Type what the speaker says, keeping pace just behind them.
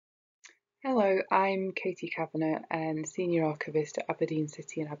Hello, I'm Katy Kavanagh, Senior Archivist at Aberdeen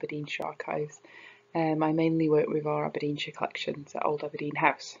City and Aberdeenshire Archives. I mainly work with our Aberdeenshire collections at Old Aberdeen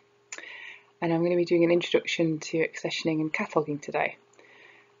House. And I'm going to be doing an introduction to accessioning and cataloguing today.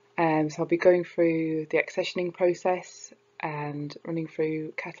 So I'll be going through the accessioning process and running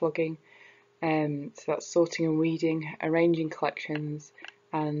through cataloguing. So that's sorting and weeding, arranging collections,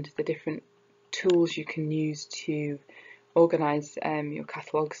 and the different tools you can use to organise your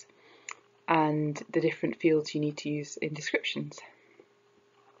catalogues, and the different fields you need to use in descriptions.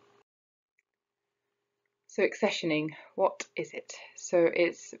 So accessioning, what is it?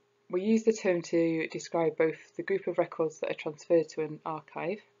 We use the term to describe both the group of records that are transferred to an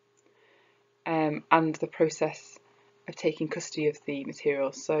archive and the process of taking custody of the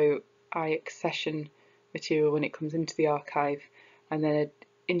material. So I accession material when it comes into the archive, and then an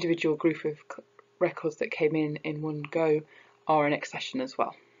individual group of records that came in one go are an accession as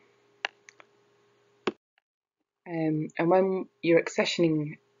well. And when you're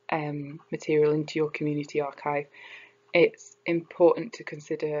accessioning material into your community archive, it's important to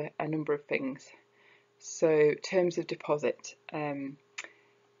consider a number of things. So terms of deposit,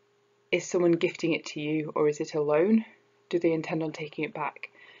 is someone gifting it to you or is it a loan? Do they intend on taking it back?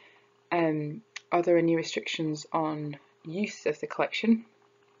 Are there any restrictions on use of the collection?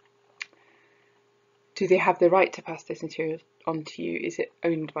 Do they have the right to pass this material on to you? Is it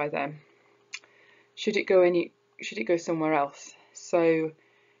owned by them? Should it go somewhere else? So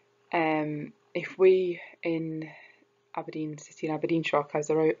if we in Aberdeen City and Aberdeenshire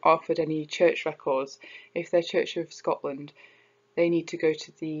Archives are offered any church records, if they're Church of Scotland, they need to go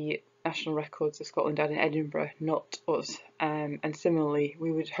to the National Records of Scotland down in Edinburgh, not us. And similarly,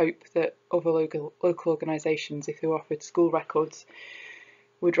 we would hope that other local organisations, if they were offered school records,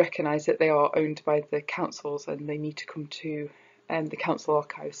 would recognise that they are owned by the councils and they need to come to the council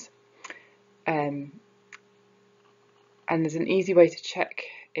archives. And there's an easy way to check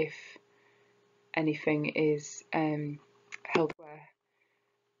if anything is held where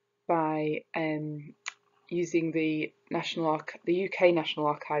by using the UK National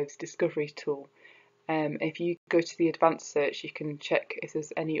Archives Discovery tool. If you go to the advanced search, you can check if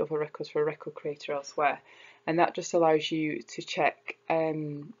there's any other records for a record creator elsewhere, and that just allows you to check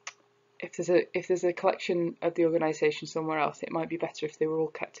if there's a collection of the organisation somewhere else. It might be better if they were all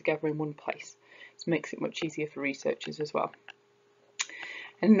kept together in one place. This makes it much easier for researchers as well.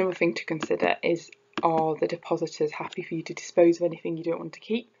 And another thing to consider is, are the depositors happy for you to dispose of anything you don't want to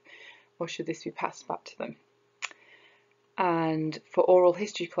keep, or should this be passed back to them? And for oral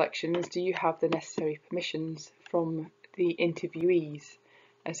history collections, do you have the necessary permissions from the interviewees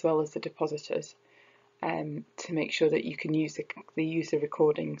as well as the depositors to make sure that you can use the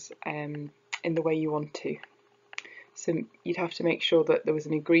recordings in the way you want to? So you'd have to make sure that there was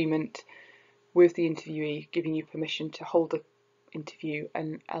an agreement with the interviewee giving you permission to hold the interview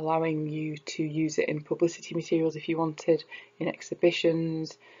and allowing you to use it in publicity materials if you wanted, in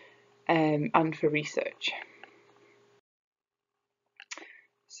exhibitions, and for research.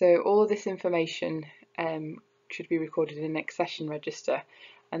 So all of this information should be recorded in an accession register,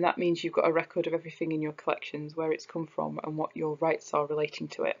 and that means you've got a record of everything in your collections, where it's come from and what your rights are relating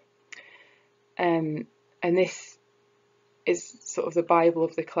to it. And this is sort of the Bible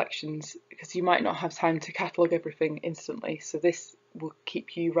of the collections, because you might not have time to catalogue everything instantly, so this will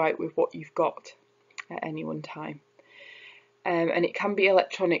keep you right with what you've got at any one time. And it can be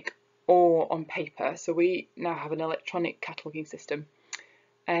electronic or on paper, so we now have an electronic cataloguing system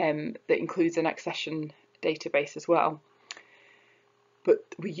that includes an accession database as well. But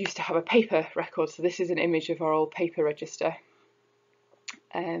we used to have a paper record, so this is an image of our old paper register.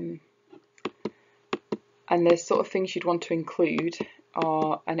 And the sort of things you'd want to include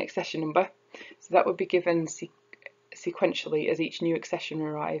are an accession number, so that would be given sequentially as each new accession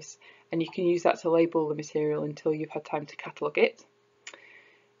arrives, and you can use that to label the material until you've had time to catalogue it.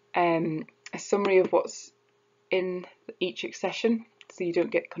 A summary of what's in each accession, so you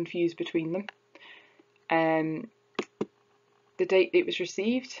don't get confused between them. The date it was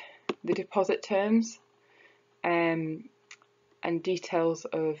received, the deposit terms, and details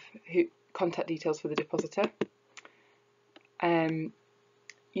of contact details for the depositor.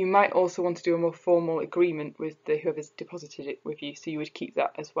 You might also want to do a more formal agreement with whoever's deposited it with you, so you would keep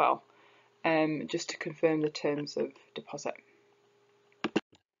that as well, just to confirm the terms of deposit.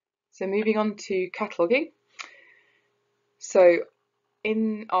 So moving on to cataloguing. So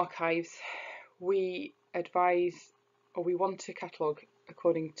in archives, we advise, or we want to catalogue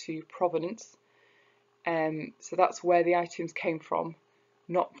according to provenance. So that's where the items came from,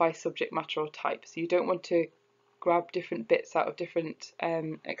 not by subject matter or type. So you don't want to grab different bits out of different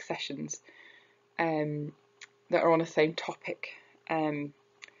accessions that are on the same topic,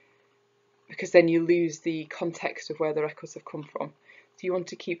 because then you lose the context of where the records have come from. So you want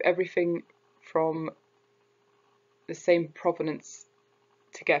to keep everything from the same provenance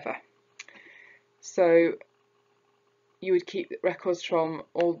together. So you would keep records from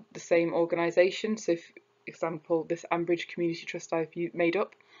all the same organisation. So, for example, this Ambridge Community Trust I've made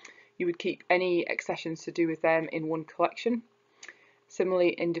up, you would keep any accessions to do with them in one collection. Similarly,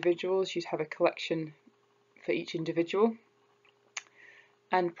 individuals, you'd have a collection for each individual,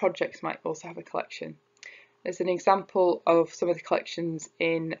 and projects might also have a collection. There's an example of some of the collections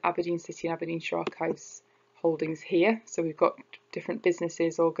in Aberdeen City and Aberdeenshire Archives holdings here. So we've got different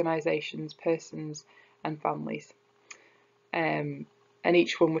businesses, organisations, persons and families. And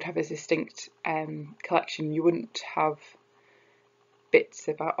each one would have a distinct collection. You wouldn't have bits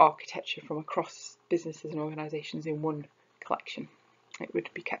about architecture from across businesses and organisations in one collection. It would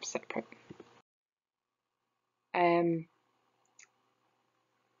be kept separate.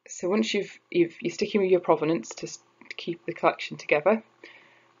 So once you're sticking with your provenance to keep the collection together,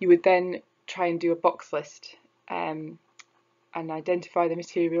 you would then try and do a box list and identify the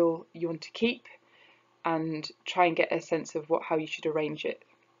material you want to keep and try and get a sense of how you should arrange it.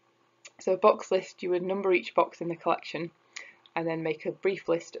 So a box list, you would number each box in the collection and then make a brief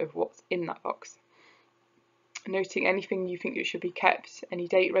list of what's in that box, noting anything you think that should be kept, any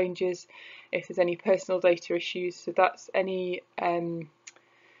date ranges, if there's any personal data issues. So that's any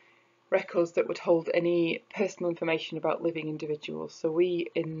records that would hold any personal information about living individuals. So we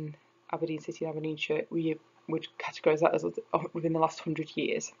in Aberdeen City and Aberdeenshire, we would categorise that as within the last 100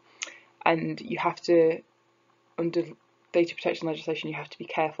 years. And you have to, under data protection legislation, you have to be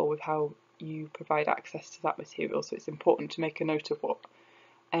careful with how you provide access to that material. So it's important to make a note of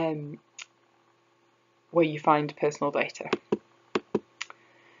where you find personal data.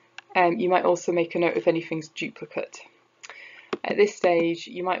 You might also make a note if anything's duplicate. At this stage,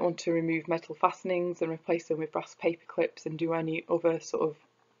 you might want to remove metal fastenings and replace them with brass paper clips and do any other sort of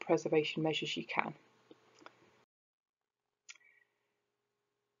preservation measures you can.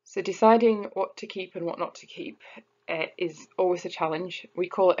 So deciding what to keep and what not to keep is always a challenge. We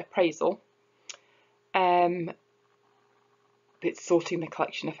call it appraisal. It's sorting the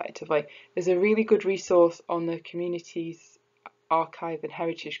collection effectively. There's a really good resource on the Communities Archive and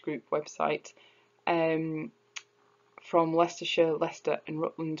Heritage Group website from Leicestershire, Leicester and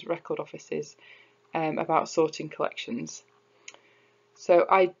Rutland record offices about sorting collections. So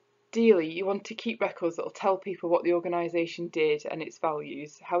ideally you want to keep records that will tell people what the organisation did and its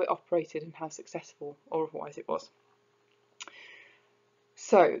values, how it operated and how successful or otherwise it was.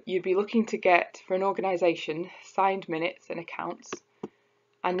 So you'd be looking to get, for an organisation, signed minutes and accounts,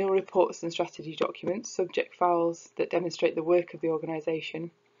 annual reports and strategy documents, subject files that demonstrate the work of the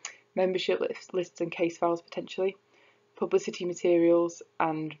organisation, membership lists and case files potentially, publicity materials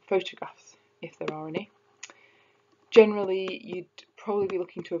and photographs if there are any. Generally you'd probably be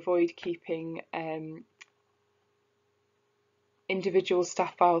looking to avoid keeping individual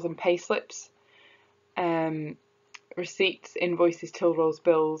staff files and pay slips, receipts, invoices, till rolls,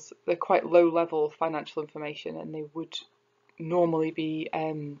 bills. They're quite low level financial information and they would normally be,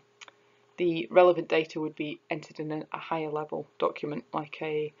 the relevant data would be entered in a higher level document like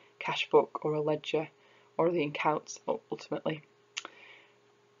a cash book or a ledger or the accounts ultimately.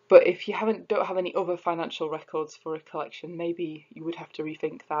 But if you don't have any other financial records for a collection, maybe you would have to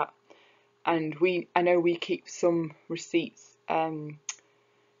rethink that. And I know we keep some receipts or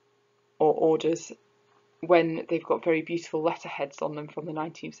orders when they've got very beautiful letterheads on them from the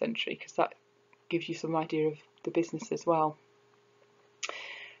 19th century, because that gives you some idea of the business as well.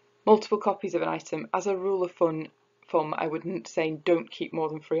 Multiple copies of an item. As a rule of thumb, I wouldn't say don't keep more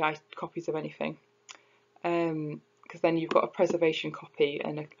than 3 copies of anything, because then you've got a preservation copy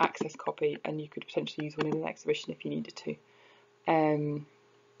and an access copy, and you could potentially use one in an exhibition if you needed to.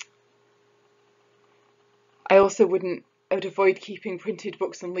 I also would avoid keeping printed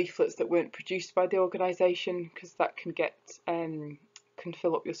books and leaflets that weren't produced by the organisation, because that can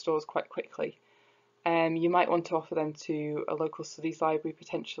fill up your stores quite quickly. You might want to offer them to a local studies library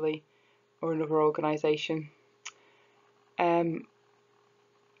potentially, or another organisation.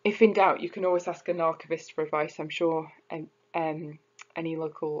 If in doubt, you can always ask an archivist for advice. I'm sure any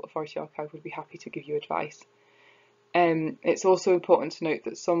local authority archive would be happy to give you advice. It's also important to note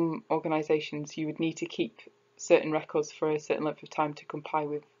that some organisations you would need to keep certain records for a certain length of time to comply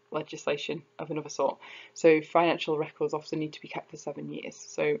with legislation of another sort. So financial records often need to be kept for 7 years.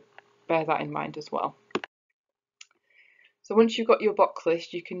 So bear that in mind as well. So once you've got your box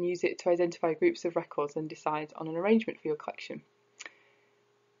list, you can use it to identify groups of records and decide on an arrangement for your collection.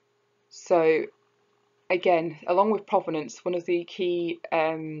 So again, along with provenance, one of the key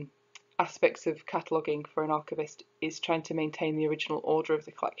aspects of cataloguing for an archivist is trying to maintain the original order of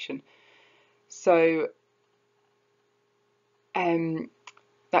the collection. So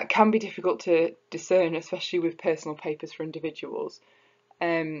that can be difficult to discern, especially with personal papers for individuals.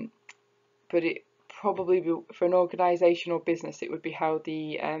 But it probably, for an organisation or business, it would be how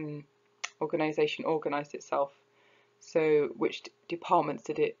the organisation organised itself. So which departments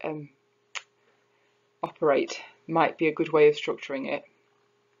did it operate might be a good way of structuring it.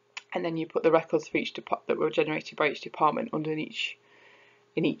 And then you put the records for each that were generated by each department under in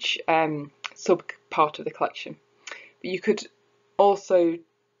each sub part of the collection. But you could also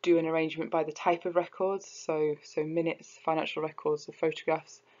do an arrangement by the type of records, so minutes, financial records, or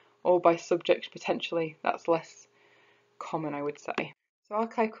photographs, or by subject potentially. That's less common, I would say. So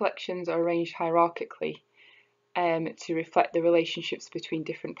archive collections are arranged hierarchically to reflect the relationships between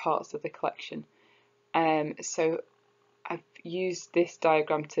different parts of the collection. So I've used this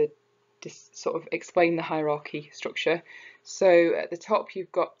diagram to just sort of explain the hierarchy structure. So at the top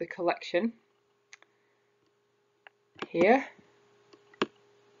you've got the collection here,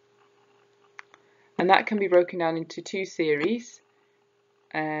 and that can be broken down into two series,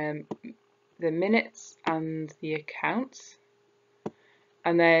 the minutes and the accounts.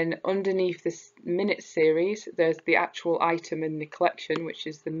 And then underneath this minute series there's the actual item in the collection, which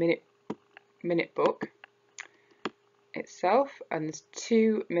is the minute book itself, and there's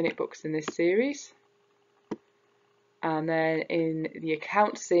 2 minute books in this series. And then in the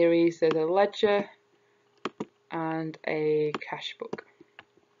account series there's a ledger and a cash book.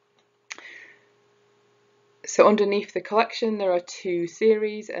 So underneath the collection there are 2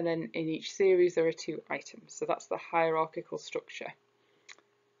 series, and then in each series there are 2 items. So that's the hierarchical structure.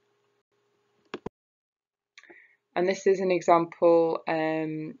 And this is an example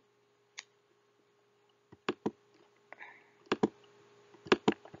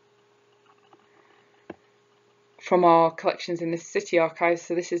from our collections in the City Archives.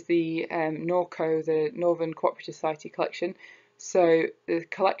 So this is the NORCO, the Northern Cooperative Society collection. So the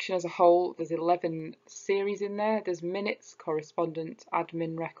collection as a whole, there's 11 series in there. There's minutes, correspondence,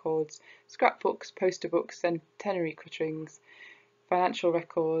 admin records, scrapbooks, poster books, centenary cuttings, financial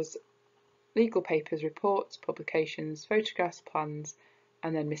records, legal papers, reports, publications, photographs, plans,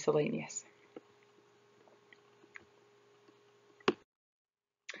 and then miscellaneous.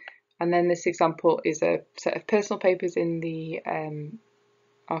 And then this example is a set of personal papers in the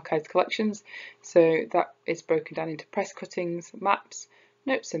archived collections. So that is broken down into press cuttings, maps,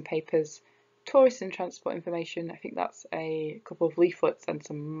 notes and papers, tourist and transport information. I think that's a couple of leaflets and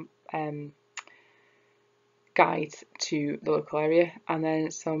some guides to the local area, and then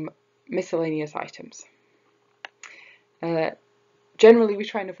some miscellaneous items. Generally we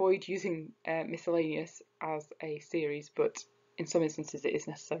try and avoid using miscellaneous as a series, but in some instances it is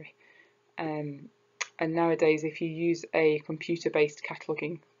necessary. And nowadays if you use a computer-based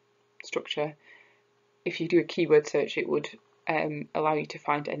cataloguing structure, if you do a keyword search it would allow you to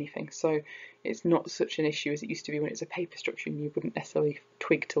find anything, so it's not such an issue as it used to be when it's a paper structure and you wouldn't necessarily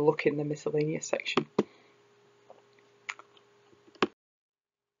twig to look in the miscellaneous section.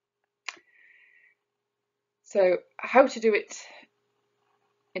 So how to do it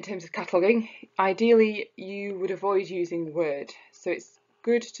in terms of cataloguing? Ideally you would avoid using Word, so it's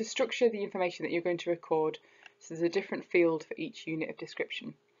good to structure the information that you're going to record so there's a different field for each unit of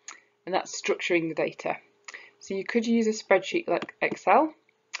description, and that's structuring the data. So you could use a spreadsheet like Excel,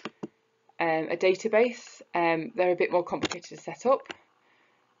 a database. They're a bit more complicated to set up.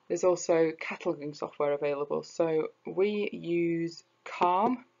 There's also cataloguing software available, so we use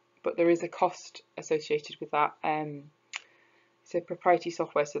Calm, but there is a cost associated with that. It's a proprietary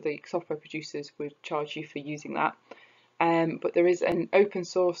software, so the software producers would charge you for using that. But there is an open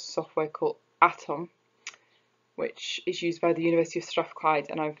source software called Atom, which is used by the University of Strathclyde,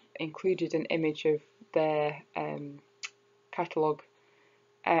 and I've included an image of their catalogue,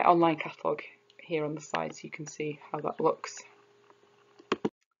 online catalogue, here on the side so you can see how that looks.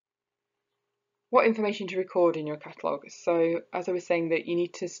 What information to record in your catalogue? So as I was saying, that you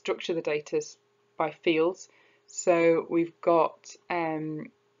need to structure the data by fields. So we've got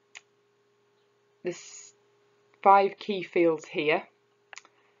this 5 key fields here.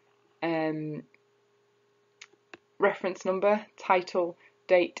 Reference number, title,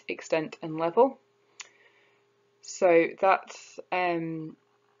 date, extent and level. So that's I've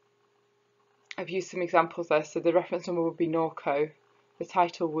used some examples there. So the reference number would be NORCO, the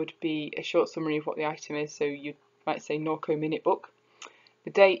title would be a short summary of what the item is, so you'd might say Norco Minute Book.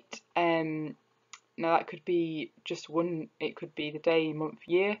 The date, now that could be just one, it could be the day, month,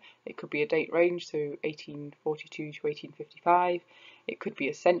 year, it could be a date range, so 1842 to 1855, it could be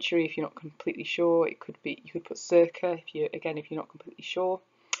a century if you're not completely sure, it could be, you could put circa if you're not completely sure.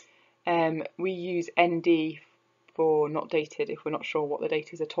 We use ND for not dated if we're not sure what the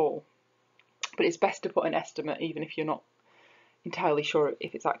date is at all, but it's best to put an estimate even if you're not entirely sure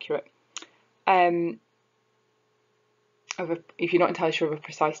if it's accurate. If you're not entirely sure of a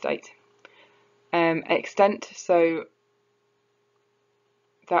precise date. Extent, so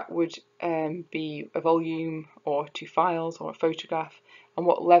that would be a volume or 2 files or a photograph, and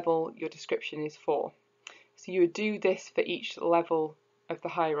what level your description is for. So you would do this for each level of the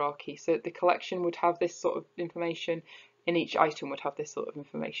hierarchy. So the collection would have this sort of information, and each item would have this sort of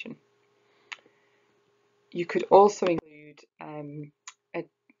information. You could also include a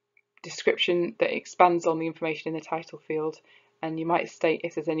description that expands on the information in the title field, and you might state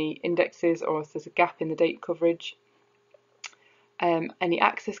if there's any indexes or if there's a gap in the date coverage. Any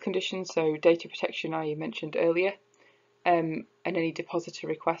access conditions, so data protection I mentioned earlier, and any depositor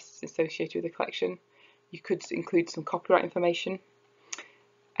requests associated with the collection. You could include some copyright information.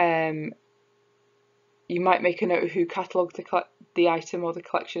 You might make a note of who catalogued the item or the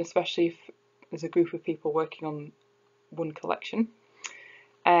collection, especially if there's a group of people working on one collection.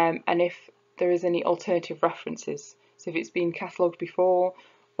 And if there is any alternative references, so if it's been catalogued before,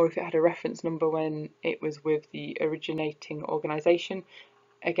 or if it had a reference number when it was with the originating organisation,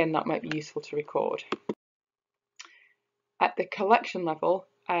 again that might be useful to record. At the collection level,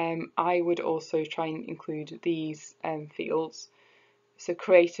 I would also try and include these fields. So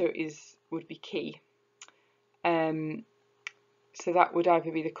creator would be key. So that would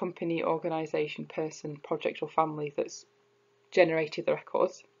either be the company, organisation, person, project or family that's generated the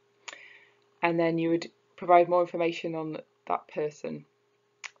records, and then you would provide more information on that person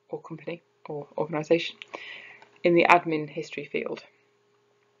or company or organisation in the admin history field.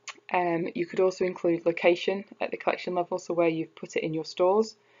 You could also include location at the collection level, so where you've put it in your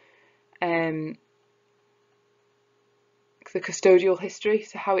stores. The custodial history,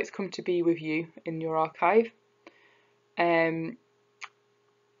 so how it's come to be with you in your archive.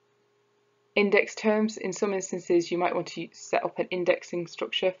 Index terms, in some instances you might want to set up an indexing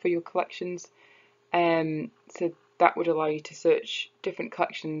structure for your collections, so that would allow you to search different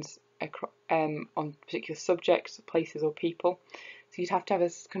collections on particular subjects, places or people. So you'd have to have a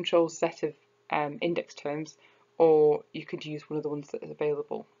controlled set of index terms, or you could use one of the ones that is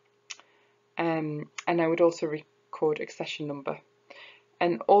available. And I would also record accession number.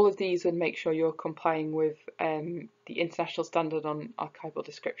 And all of these would make sure you're complying with the International Standard on Archival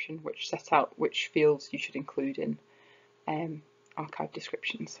Description, which sets out which fields you should include in archive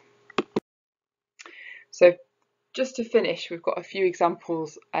descriptions. So just to finish, we've got a few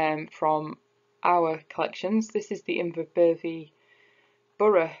examples from our collections. This is the Inverbervie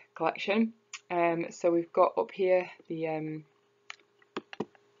Borough collection. So we've got up here the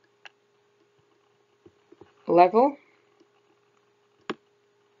level.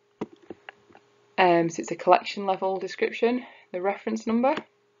 So it's a collection level description, the reference number,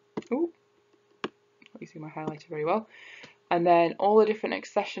 ooh, not using my highlighter very well, and then all the different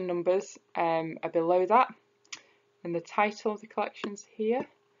accession numbers are below that, and the title of the collection's here,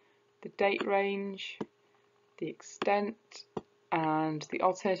 the date range, the extent, and the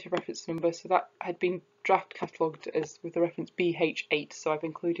alternative reference number. So that had been draft catalogued as with the reference BH8, so I've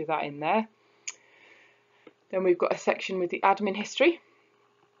included that in there. Then we've got a section with the admin history,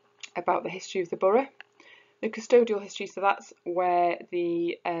 about the history of the borough. The custodial history, so that's where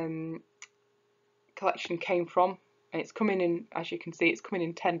the collection came from, and it's coming in, as you can see, it's coming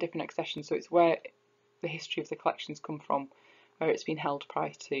in 10 different accessions, so it's where the history of the collections come from, where it's been held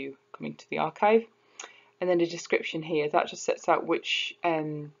prior to coming to the archive. And then a description here, that just sets out which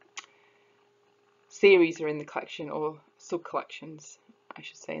series are in the collection, or sub-collections, I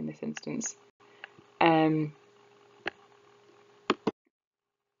should say in this instance.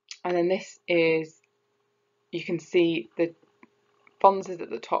 And then this is, you can see the fonts is at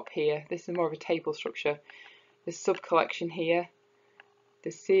the top here. This is more of a table structure. The sub-collection here,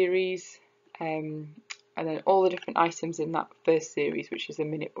 the series, and then all the different items in that first series, which is a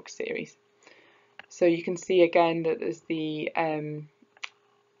minute book series. So you can see again that there's the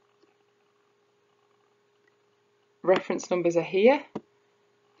reference numbers are here,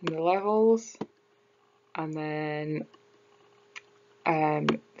 and the levels, and then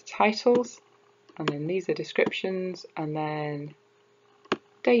the titles, and then these are descriptions, and then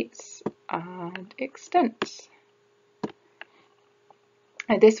dates and extents.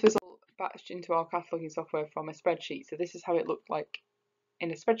 And this was all batched into our cataloguing software from a spreadsheet. So this is how it looked like in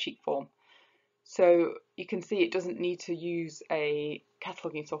a spreadsheet form. So you can see it doesn't need to use a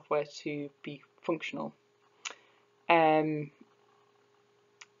cataloguing software to be functional. And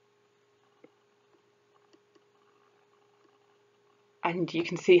you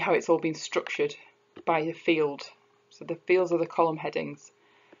can see how it's all been structured by the field. So the fields are the column headings,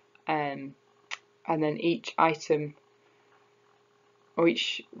 and then each item or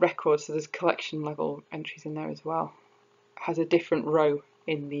each record, so there's collection level entries in there as well, has a different row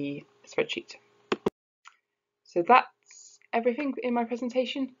in the spreadsheet. So that's everything in my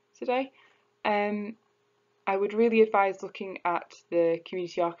presentation today. I would really advise looking at the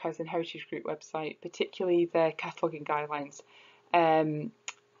Community Archives and Heritage Group website, particularly their cataloguing guidelines.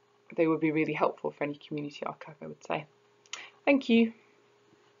 They would be really helpful for any community archive, I would say. Thank you.